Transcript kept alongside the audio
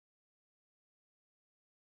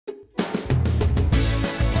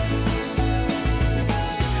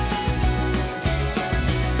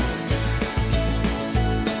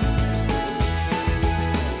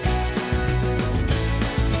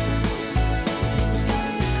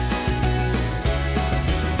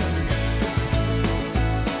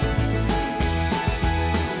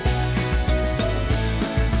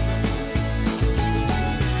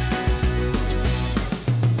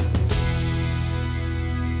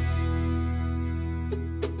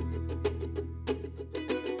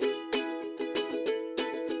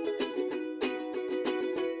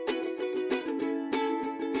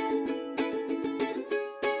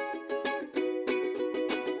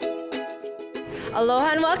Aloha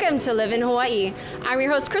and welcome to Live in Hawaii. I'm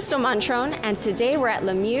your host, Crystal Montrone, and today we're at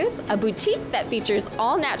Muse, a boutique that features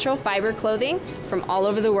all natural fiber clothing from all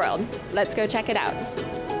over the world. Let's go check it out.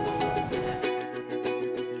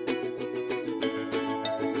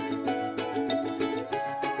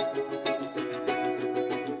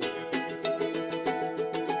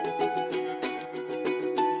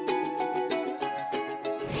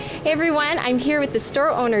 Hey everyone, I'm here with the store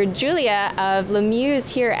owner, Julia, of Muse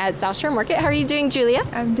here at South Shore Market. How are you doing, Julia?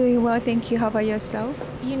 I'm doing well, thank you. How about yourself?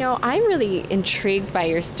 You know, I'm really intrigued by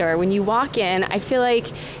your store. When you walk in, I feel like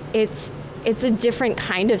it's a different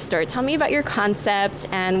kind of store. Tell me about your concept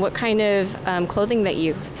and what kind of clothing that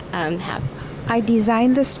you have. I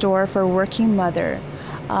designed the store for a working mother.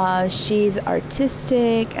 She's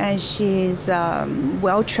artistic and she's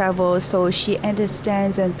well-traveled, so she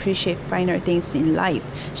understands and appreciates finer things in life.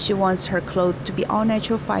 She wants her clothes to be all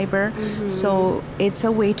natural fiber, so it's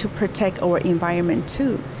a way to protect our environment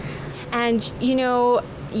too. And you know,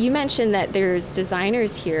 you mentioned that there's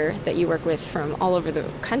designers here that you work with from all over the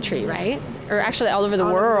country, right? Or actually all over the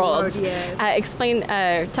world. Yes.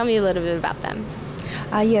 Tell me a little bit about them.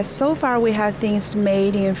 Yes, so far we have things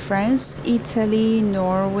made in France, Italy,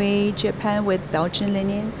 Norway, Japan with Belgian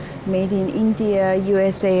linen, made in India,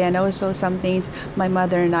 USA, and also some things my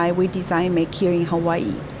mother and we design make here in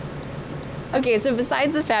Hawaii. Okay, so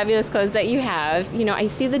besides the fabulous clothes that you have, you know, I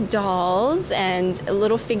see the dolls and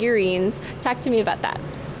little figurines. Talk to me about that.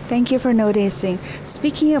 Thank you for noticing.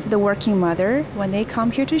 Speaking of the working mother, when they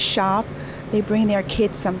come here to shop, they bring their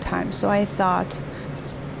kids sometimes. So I thought,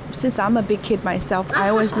 since I'm a big kid myself, I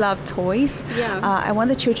always love toys. Yeah. I want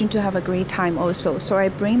the children to have a great time also. So I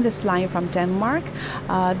bring this line from Denmark.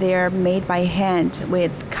 They're made by hand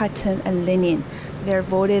with cotton and linen. They're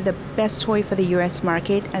voted the best toy for the US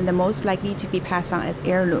market and the most likely to be passed on as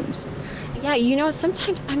heirlooms. Yeah, you know,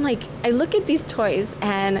 sometimes I'm like, I look at these toys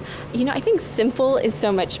and, you know, I think simple is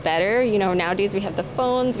so much better. You know, nowadays we have the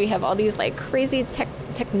phones, we have all these like crazy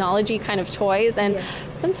technology kind of toys, and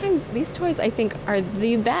sometimes these toys I think are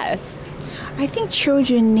the best. I think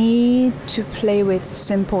children need to play with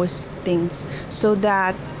simple things so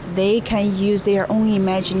that they can use their own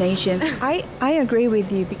imagination. I agree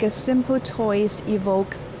with you because simple toys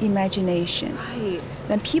evoke imagination. Right.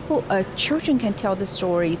 Then children can tell the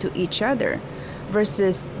story to each other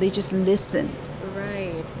versus they just listen.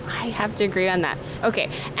 Right. I have to agree on that. Okay,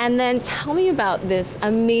 and then tell me about this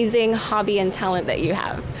amazing hobby and talent that you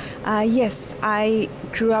have. Yes, I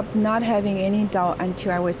grew up not having any doll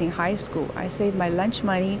until I was in high school. I saved my lunch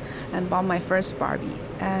money and bought my first Barbie.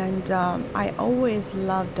 And I always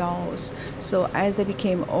loved dolls. So as I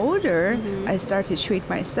became older, I started to treat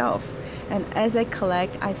myself. And as I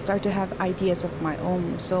collect, I start to have ideas of my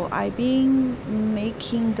own. So I've been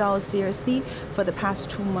making dolls seriously for the past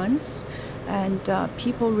 2 months. And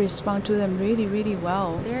people respond to them really, really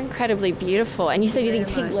well. They're incredibly beautiful. And you said you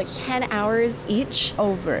take like 10 hours each?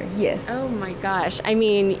 Over, yes. Oh my gosh. I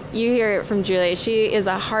mean, you hear it from Julia. She is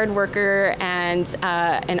a hard worker and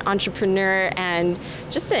an entrepreneur and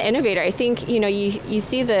just an innovator. I think, you know, you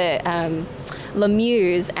see the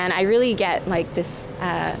Muse, and I really get like this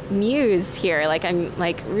muse here. Like I'm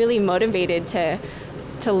like really motivated to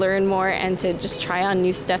learn more and to just try on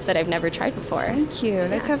new stuff that I've never tried before. Thank you.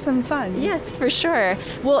 Let's have some fun. Yes, for sure.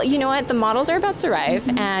 Well, you know what? The models are about to arrive,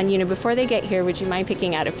 and you know, before they get here, would you mind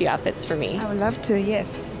picking out a few outfits for me? I would love to,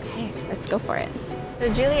 yes. Okay, let's go for it.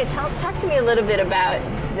 So Julia, talk to me a little bit about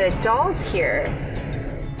the dolls here.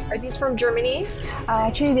 Are these from Germany?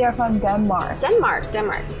 Actually, they are from Denmark. Denmark.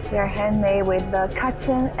 They're handmade with the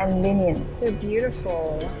cotton and linen. They're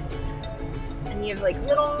beautiful. And you have like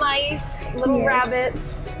little mice, little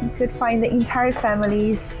rabbits. You could find the entire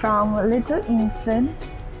families from little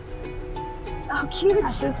infant. Oh, cute.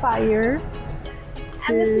 Pacifier.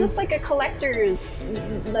 And this looks like a collector's,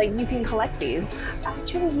 like you can collect these.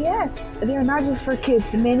 Actually, yes. They're not just for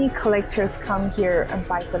kids. Many collectors come here and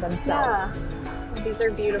buy for themselves. Yeah. These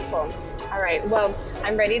are beautiful. All right, well,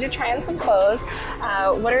 I'm ready to try on some clothes.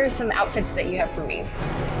 What are some outfits that you have for me?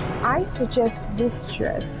 I suggest this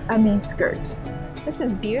skirt. This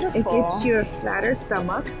is beautiful. It gives you a flatter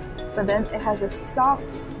stomach, but then it has a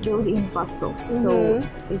soft built-in bustle. So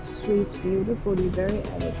it sways beautifully, very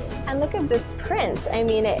elegant. And look at this print. I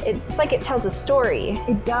mean, it's like it tells a story.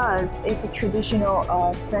 It does. It's a traditional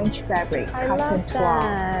French fabric, cotton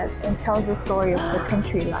toile, and tells the story of the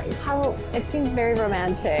country life. It seems very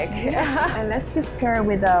romantic. Yes. And let's just pair it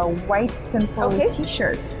with a white simple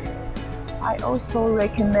t-shirt. I also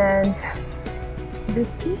recommend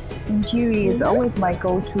this piece. Injiri is always my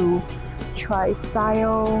go-to try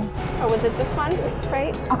style. Oh, was it this one,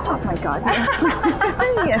 right? Oh my God, yes.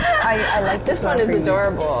 Yes, I like this one. Is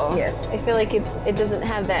adorable. Yes. I feel like it doesn't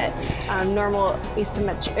have that normal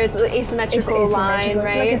asymmetrical line, it's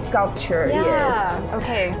right? Like a sculpture, yeah. Yes.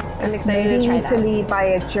 Okay, I'm it's excited made to try in Italy by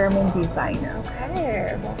a German designer.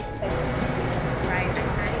 Okay.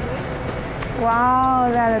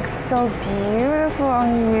 Wow, that looks so beautiful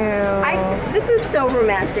on you. This is so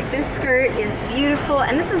romantic. This skirt is beautiful,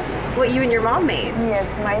 and this is what you and your mom made. Yes,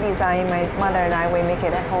 my design. My mother and I, we make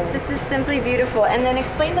it at home. This is simply beautiful. And then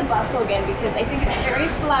explain the bustle again, because I think it's very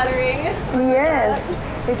flattering. Yes,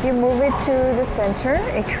 if you move it to the center,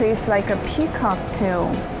 it creates like a peacock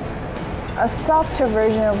tail. A softer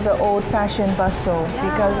version of the old-fashioned bustle,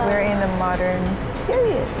 because we're in a modern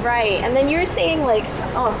period. Right, and then you're saying like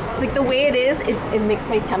the way it is, it makes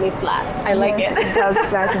my tummy flat. I like it. It does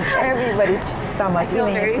flatten everybody's stomach. I feel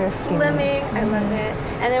very slimming. I love it.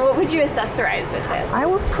 And then what would you accessorize with this? I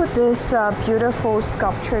would put this beautiful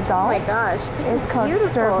sculpture doll. Oh my gosh, it's called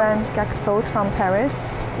Servant Gaxot from Paris.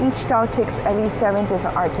 Each doll takes at least 7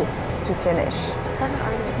 different artists to finish. 7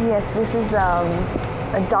 artists? Yes, this is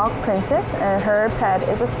a dog princess, and her pet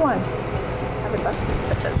is a swan. I would love to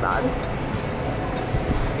put this on.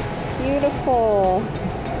 Beautiful. I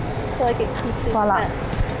feel like it completes Voila. that.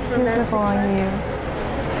 Beautiful on you.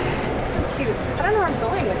 Cute. I don't know where I'm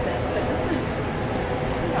going with this, but this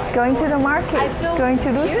is going to the market. I feel going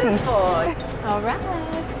to Lucy's. Beautiful. All right.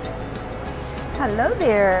 Hello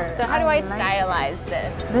there. So how do I stylize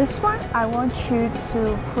this? This one, I want you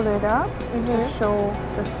to pull it up to show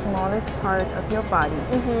the smallest part of your body.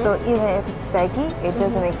 So even if it's baggy, it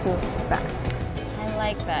doesn't make you fat. I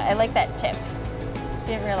like that. I like that tip.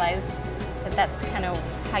 Didn't realize that that's kind of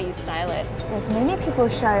how you style it. Yes, many people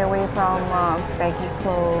shy away from baggy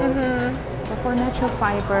clothes. But for natural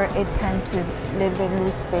fiber, it tends to live in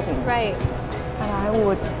loose fitting. Right. And I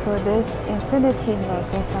would put this infinity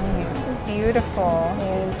necklace on you. This is beautiful.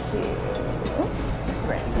 Thank you.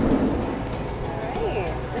 Great. All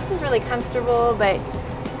right. This is really comfortable, but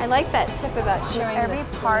I like that tip about showing every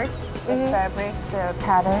part of the fabric, the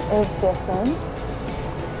pattern is different.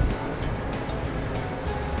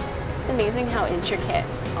 It's amazing how intricate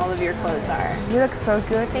all of your clothes are. You look so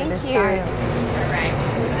good. Thank in this you. style. All right.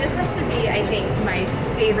 This has to be, I think, my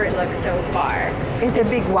favorite look so far. It's a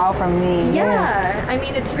big wow from me. Yeah. Yes. I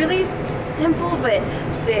mean, it's really simple, but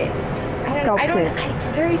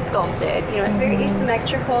very sculpted. You know, it's very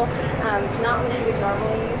asymmetrical. It's not what you would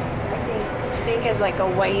normally think as like a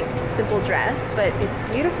white simple dress, but it's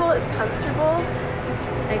beautiful. It's comfortable.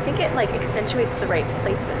 I think it like accentuates the right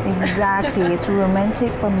places. Exactly, it's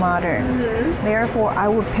romantic but modern. Therefore, I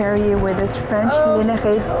would pair you with this French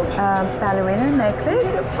lingerie ballerina necklace.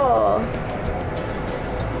 Beautiful.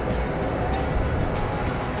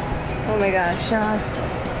 Oh my gosh. Just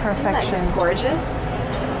perfection. Isn't that just gorgeous?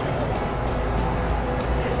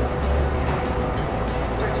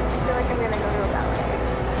 It's gorgeous. I feel like I'm gonna go to a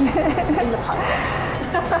ballet in the park.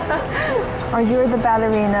 Or you're the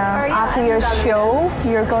ballerina. After your show,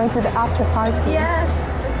 you're going to the after party. Yes,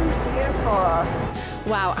 this is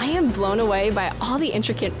beautiful. Wow, I am blown away by all the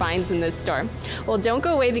intricate finds in this store. Well, don't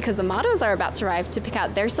go away because the models are about to arrive to pick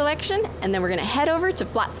out their selection, and then we're gonna head over to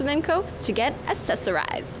Flotsam Co to get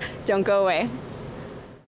accessorized. Don't go away.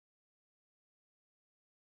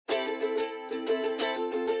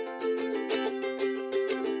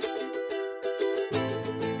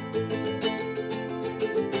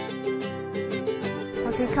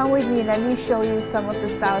 Okay, come with me. Let me show you some of the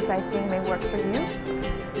styles I think may work for you.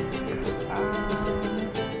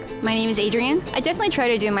 My name is Adrienne. I definitely try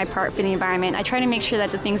to do my part for the environment. I try to make sure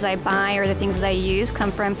that the things I buy or the things that I use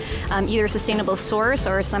come from either a sustainable source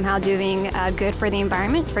or somehow doing good for the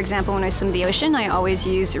environment. For example, when I swim the ocean, I always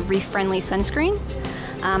use reef-friendly sunscreen.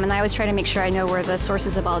 And I always try to make sure I know where the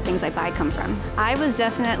sources of all the things I buy come from. I was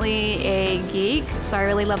definitely a geek, so I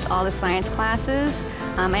really loved all the science classes.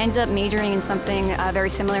 I ended up majoring in something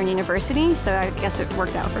very similar in university, so I guess it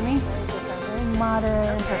worked out for me. Very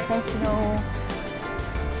modern, professional.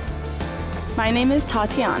 My name is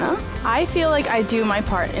Tatiana. I feel like I do my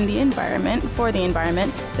part in the environment, for the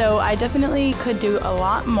environment, though I definitely could do a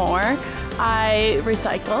lot more. I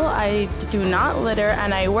recycle, I do not litter,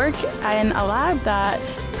 and I work in a lab that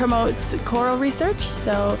promotes coral research,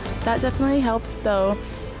 so that definitely helps, though.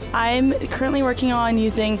 I'm currently working on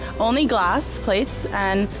using only glass plates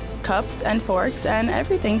and cups and forks and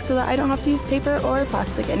everything so that I don't have to use paper or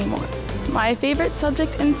plastic anymore. My favorite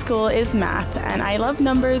subject in school is math, and I love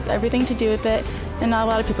numbers, everything to do with it, and not a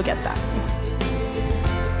lot of people get that.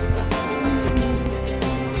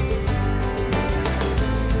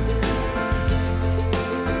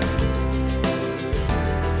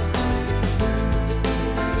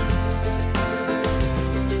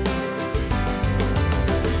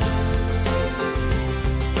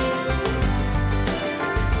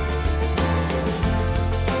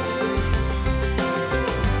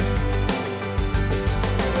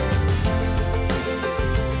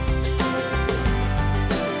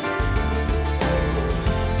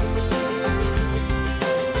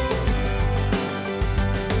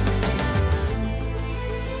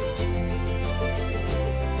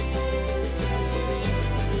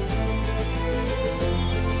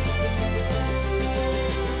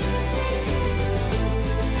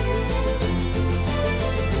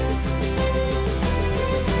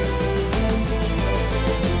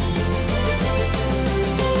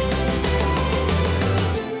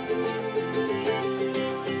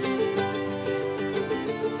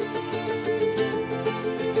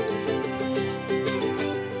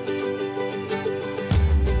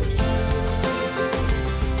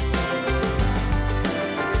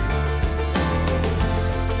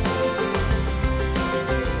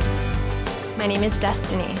 My name is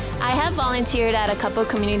Destiny. I have volunteered at a couple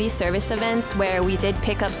community service events where we did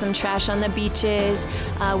pick up some trash on the beaches.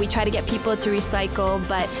 We try to get people to recycle,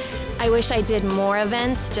 but I wish I did more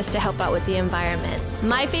events just to help out with the environment.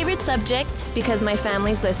 My favorite subject, because my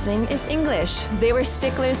family's listening, is English. They were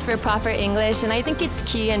sticklers for proper English, and I think it's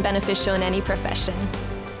key and beneficial in any profession.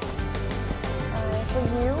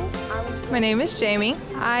 My name is Jamie.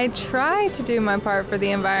 I try to do my part for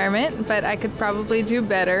the environment, but I could probably do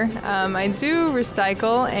better. I do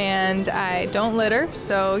recycle and I don't litter,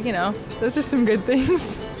 so, you know, those are some good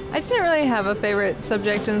things. I didn't really have a favorite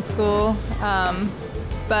subject in school,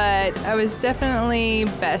 but I was definitely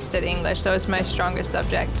best at English, so it's my strongest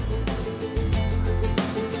subject.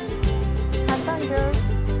 Have fun, girls.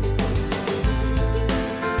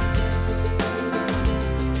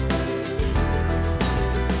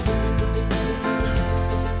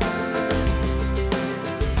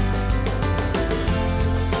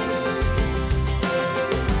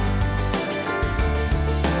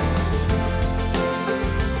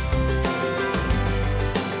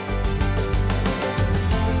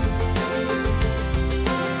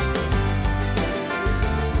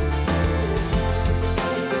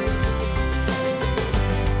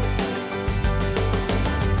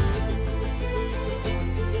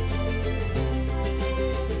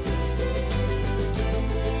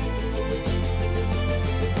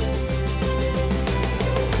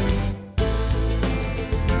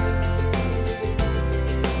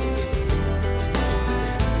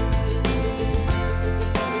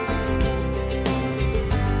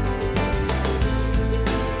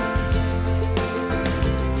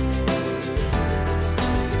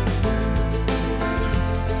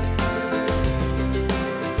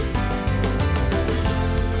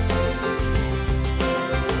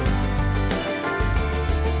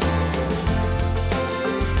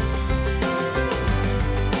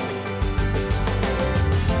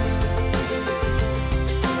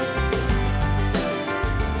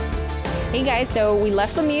 Hey guys, so we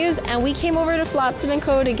left the Muse and we came over to Flotsam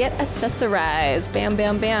Co to get accessorized. Bam,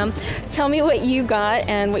 bam, bam. Tell me what you got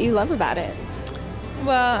and what you love about it.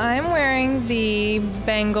 Well, I'm wearing the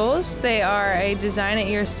bangles. They are a design it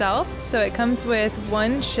yourself, so it comes with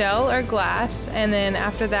one shell or glass, and then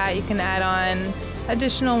after that you can add on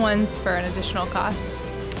additional ones for an additional cost.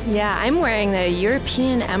 Yeah, I'm wearing the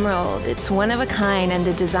European Emerald. It's one of a kind, and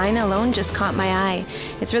the design alone just caught my eye.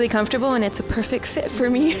 It's really comfortable, and it's a perfect fit for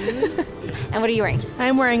me. And what are you wearing?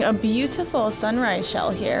 I'm wearing a beautiful sunrise shell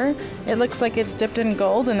here. It looks like it's dipped in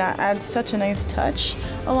gold, and that adds such a nice touch,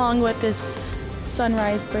 along with this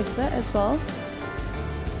sunrise bracelet as well.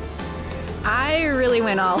 I really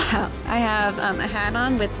went all out. I have a hat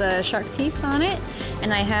on with the shark teeth on it,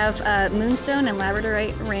 and I have moonstone and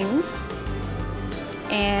labradorite rings.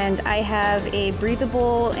 And I have a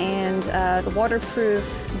breathable and waterproof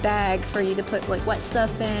bag for you to put like wet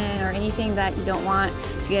stuff in or anything that you don't want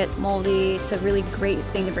to get moldy. It's a really great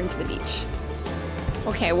thing to bring to the beach.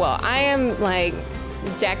 Okay, well, I am like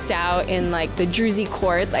decked out in like the druzy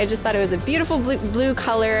quartz. I just thought it was a beautiful blue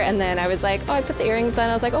color, and then I was like, oh, I put the earrings on.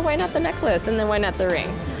 I was like, oh, why not the necklace? And then why not the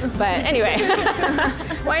ring? But anyway,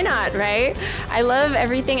 why not, right? I love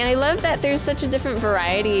everything, and I love that there's such a different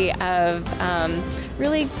variety of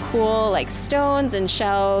really cool like stones and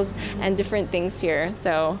shells and different things here.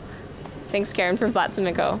 So thanks, Karen from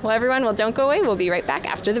Flotsam Co. Well, everyone, well, don't go away. We'll be right back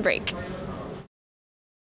after the break.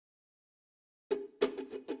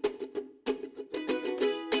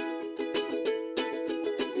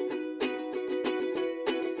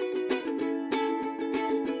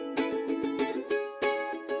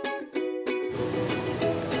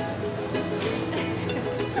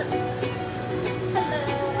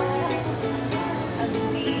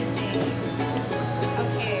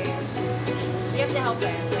 To help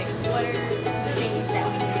us, like, what are the things that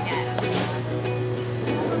we need to get?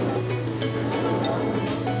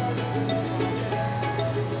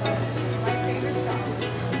 My favorite song.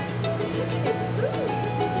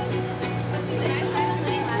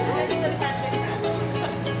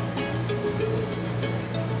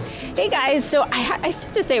 Hey guys, so I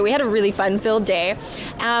have to say we had a really fun-filled day.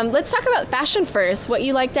 Let's talk about fashion first. What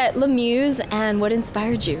you liked at Muse and what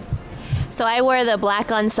inspired you? So I wore the black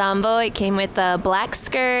ensemble. It came with a black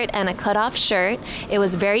skirt and a cutoff shirt. It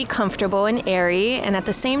was very comfortable and airy, and at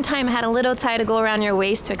the same time had a little tie to go around your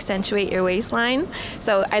waist to accentuate your waistline.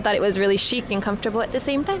 So I thought it was really chic and comfortable at the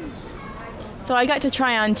same time. So I got to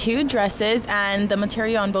try on 2 dresses, and the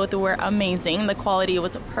material on both were amazing. The quality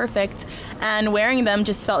was perfect, and wearing them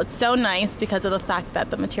just felt so nice because of the fact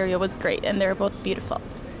that the material was great, and they were both beautiful.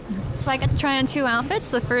 So I got to try on 2 outfits.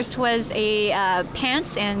 The first was a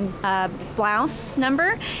pants and blouse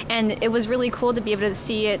number, and it was really cool to be able to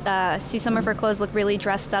see some of her clothes look really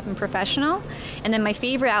dressed up and professional. And then my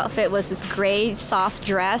favorite outfit was this gray soft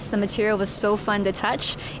dress. The material was so fun to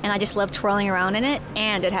touch, and I just loved twirling around in it,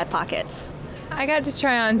 and it had pockets. I got to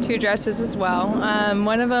try on 2 dresses as well.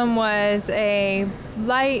 One of them was a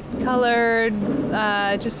light colored,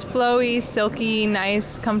 just flowy, silky,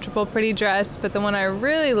 nice, comfortable, pretty dress. But the one I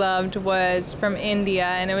really loved was from India,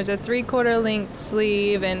 and it was a 3/4 length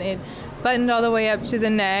sleeve, and it buttoned all the way up to the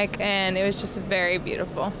neck, and it was just very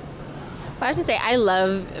beautiful. I have to say, I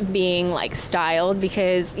love being like styled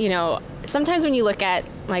because, you know, sometimes when you look at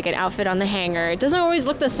like an outfit on the hanger, it doesn't always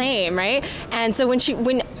look the same, right? And so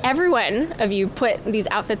when every one of you put these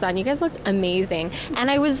outfits on, you guys looked amazing. And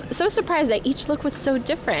I was so surprised that each look was so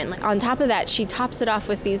different. Like, on top of that, she tops it off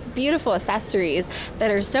with these beautiful accessories that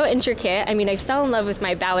are so intricate. I mean, I fell in love with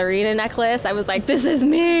my ballerina necklace. I was like, this is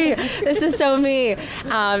me. This is so me.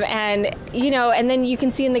 And, you know, and then you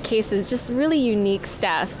can see in the cases just really unique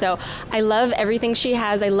stuff. So I love everything she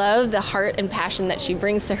has. I love the heart and passion that she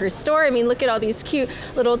brings to her store. I mean, look at all these cute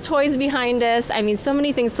little toys behind us. I mean, so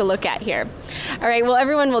many things to look at here. All right, well,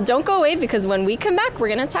 everyone, well, don't go away, because when we come back, we're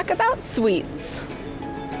going to talk about sweets.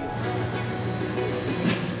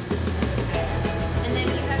 And then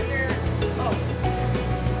you have your,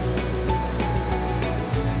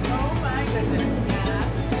 oh my goodness, yeah.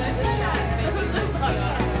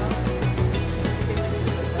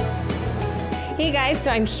 Hey guys,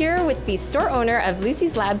 so I'm here with the store owner of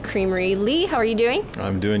Lucy's Lab Creamery. Lee, how are you doing?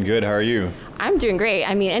 I'm doing good. How are you? I'm doing great.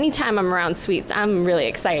 I mean, anytime I'm around sweets, I'm really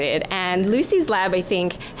excited. And Lucy's Lab, I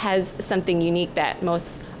think, has something unique that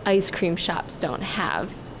most ice cream shops don't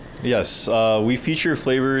have. Yes, we feature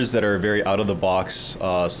flavors that are very out of the box,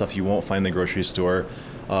 stuff you won't find in the grocery store.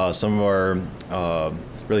 Some of our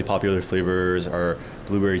really popular flavors are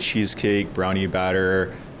blueberry cheesecake, brownie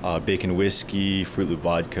batter, bacon whiskey, Fruit Loop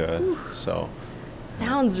vodka. Ooh. So.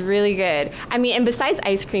 Sounds really good. I mean, and besides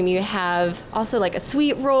ice cream, you have also like a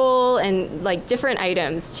sweet roll and like different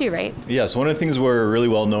items too, right? Yes, one of the things we're really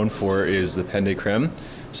well known for is the pain de crème.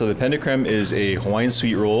 So the pain de crème is a Hawaiian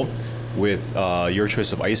sweet roll with your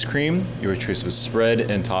choice of ice cream, your choice of spread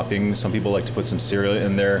and toppings. Some people like to put some cereal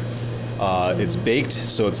in there. It's baked,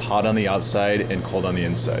 so it's hot on the outside and cold on the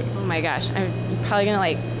inside. Oh my gosh, I'm probably gonna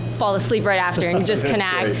like fall asleep right after and just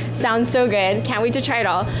connect. Right. Sounds so good. Can't wait to try it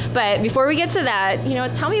all. But before we get to that, you know,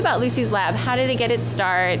 tell me about Lucy's Lab. How did it get its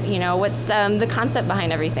start? You know, what's the concept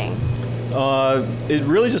behind everything? It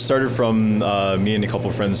really just started from me and a couple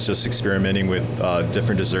of friends just experimenting with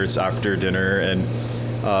different desserts after dinner, and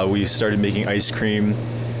we started making ice cream.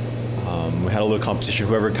 We had a little competition.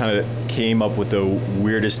 Whoever kind of came up with the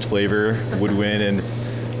weirdest flavor would win, and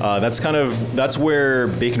that's where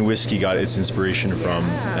bacon whiskey got its inspiration from.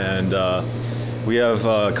 And we have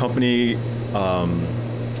a company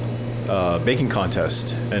baking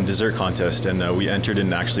contest and dessert contest, and we entered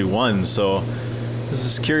and actually won. So I was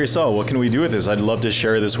just curious, what can we do with this? I'd love to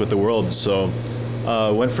share this with the world. So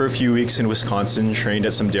went for a few weeks in Wisconsin, trained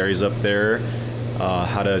at some dairies up there,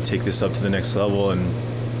 how to take this up to the next level, and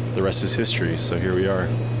the rest is history. So here we are.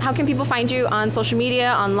 How can people find you on social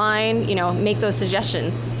media, online, you know, make those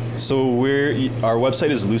suggestions? So our website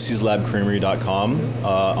is lucyslabcreamery.com.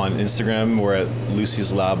 On Instagram, we're at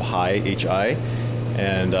Lucy's Lab Hi, H-I,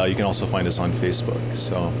 and you can also find us on Facebook.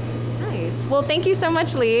 So. Nice. Well, thank you so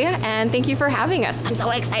much, Lee, and thank you for having us. I'm so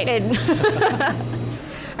excited.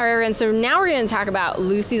 All right, everyone, so now we're going to talk about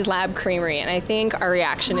Lucy's Lab Creamery, and I think our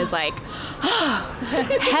reaction is like, oh,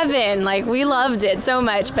 heaven. Like, we loved it so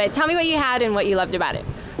much. But tell me what you had and what you loved about it.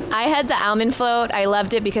 I had the almond float. I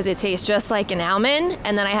loved it because it tastes just like an almond,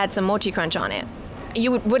 and then I had some mochi crunch on it.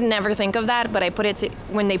 You would never think of that, but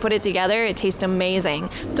when they put it together, it tastes amazing.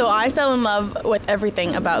 So I fell in love with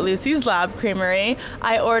everything about Lucy's Lab Creamery.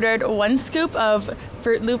 I ordered 1 scoop of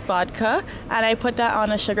Fruit Loop vodka, and I put that on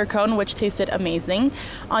a sugar cone, which tasted amazing.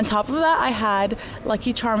 On top of that, I had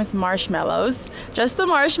Lucky Charms marshmallows. Just the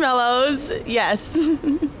marshmallows, yes.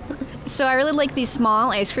 So I really like these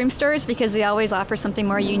small ice cream stores because they always offer something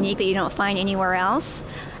more unique that you don't find anywhere else.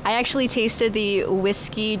 I actually tasted the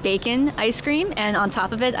whiskey bacon ice cream, and on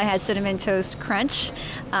top of it, I had cinnamon toast crunch,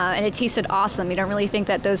 and it tasted awesome. You don't really think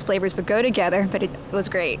that those flavors would go together, but it was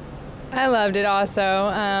great. I loved it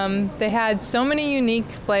also. They had so many unique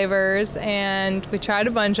flavors, and we tried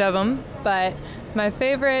a bunch of them, but my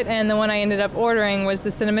favorite and the one I ended up ordering was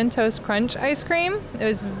the cinnamon toast crunch ice cream. It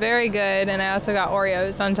was very good, and I also got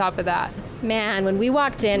Oreos on top of that. Man, when we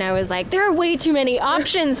walked in, I was like, there are way too many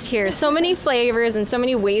options here. So many flavors and so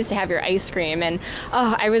many ways to have your ice cream. And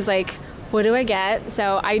I was like, what do I get?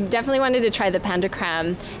 So I definitely wanted to try the Panda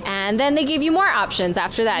Creme. And then they gave you more options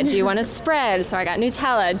after that. Do you want a spread? So I got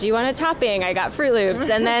Nutella. Do you want a topping? I got Fruit Loops.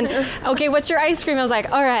 And then, okay, what's your ice cream? I was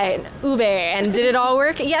like, all right, ube. And did it all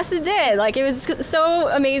work? Yes, it did. Like, it was so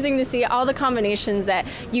amazing to see all the combinations that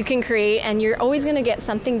you can create, and you're always going to get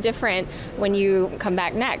something different when you come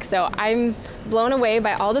back next. So I'm blown away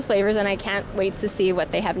by all the flavors, and I can't wait to see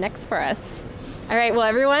what they have next for us. All right, well,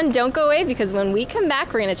 everyone, don't go away, because when we come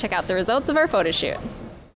back, we're going to check out the results of our photo shoot.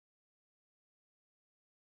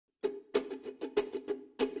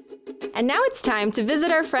 And now it's time to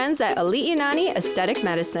visit our friends at Elite Unani Aesthetic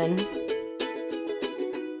Medicine.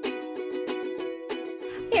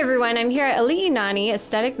 Hey everyone, I'm here at Elite Unani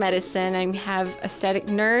Aesthetic Medicine. I have aesthetic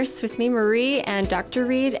nurse with me, Marie, and Dr.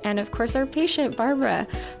 Reed, and of course our patient, Barbara.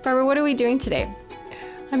 Barbara, what are we doing today?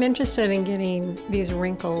 I'm interested in getting these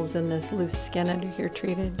wrinkles and this loose skin under here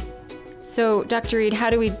treated. So, Dr. Reed, how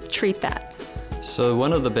do we treat that? So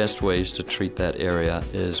one of the best ways to treat that area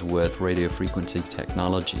is with radiofrequency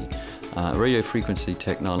technology. Radiofrequency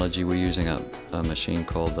technology, we're using a machine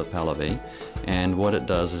called the Palavie, and what it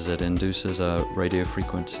does is it induces a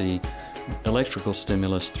radiofrequency electrical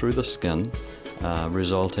stimulus through the skin,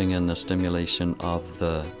 resulting in the stimulation of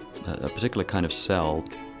a particular kind of cell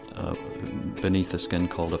beneath the skin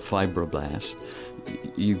called a fibroblast.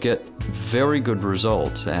 You get very good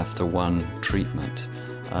results after one treatment.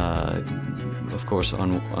 Of course,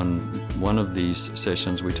 on one of these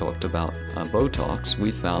sessions we talked about Botox.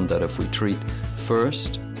 We found that if we treat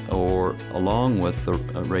first or along with the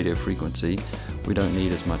radiofrequency, we don't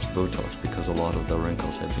need as much Botox because a lot of the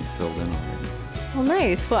wrinkles have been filled in already. Well,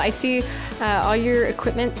 nice. Well, I see all your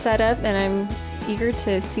equipment set up, and I'm eager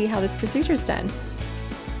to see how this procedure's done.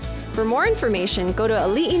 For more information, go to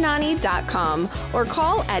eliteunani.com or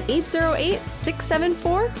call at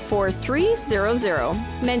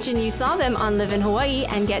 808-674-4300. Mention you saw them on Livin Hawaii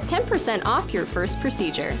and get 10% off your first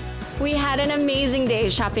procedure. We had an amazing day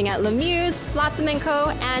shopping at Muse, Flotsam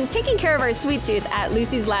Co, and taking care of our sweet tooth at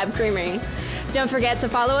Lucy's Lab Creamery. Don't forget to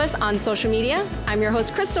follow us on social media. I'm your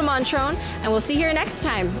host, Crystal Montrone, and we'll see you here next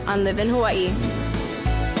time on Livin Hawaii.